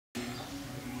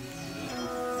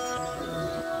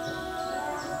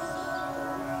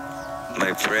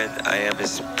My friend, I am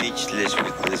speechless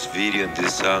with this video and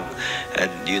this song.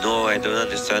 And you know, I don't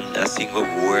understand a single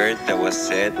word that was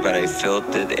said, but I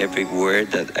felt it every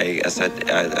word that as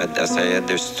I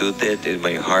understood it in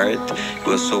my heart. It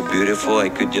was so beautiful. I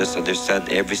could just understand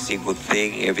every single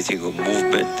thing, every single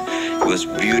movement. It was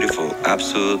beautiful,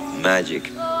 absolute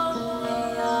magic.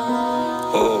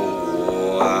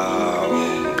 Oh,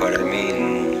 wow. But I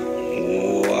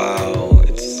mean, wow.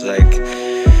 It's like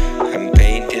I'm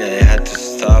painting and I had to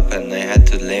stop and I had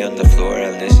to lay on the floor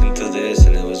and listen to this,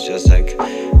 and it was just like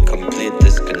complete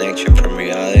disconnection from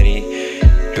reality.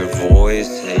 Your voice,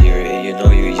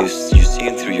 you see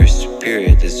it through your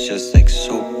spirit. It's just like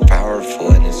so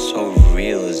powerful and it's so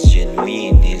real. It's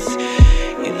genuine. It's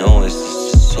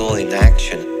soul in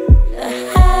action.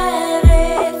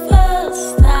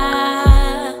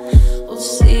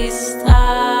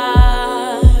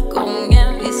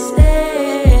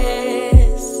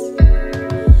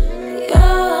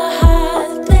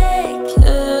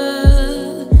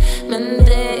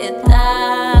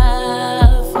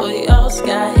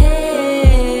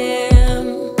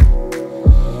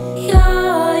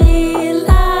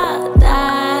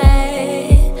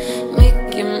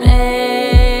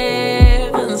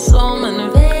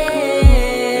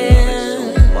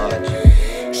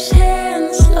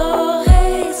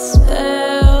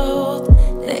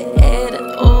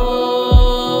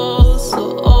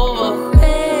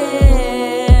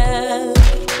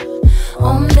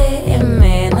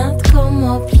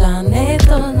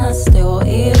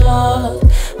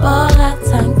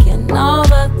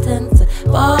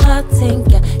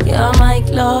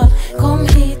 Kom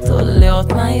hit och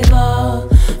låt mig vara.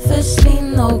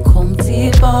 Försvinn och kom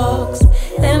tillbaks.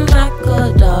 En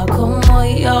vacker dag kommer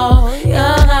jag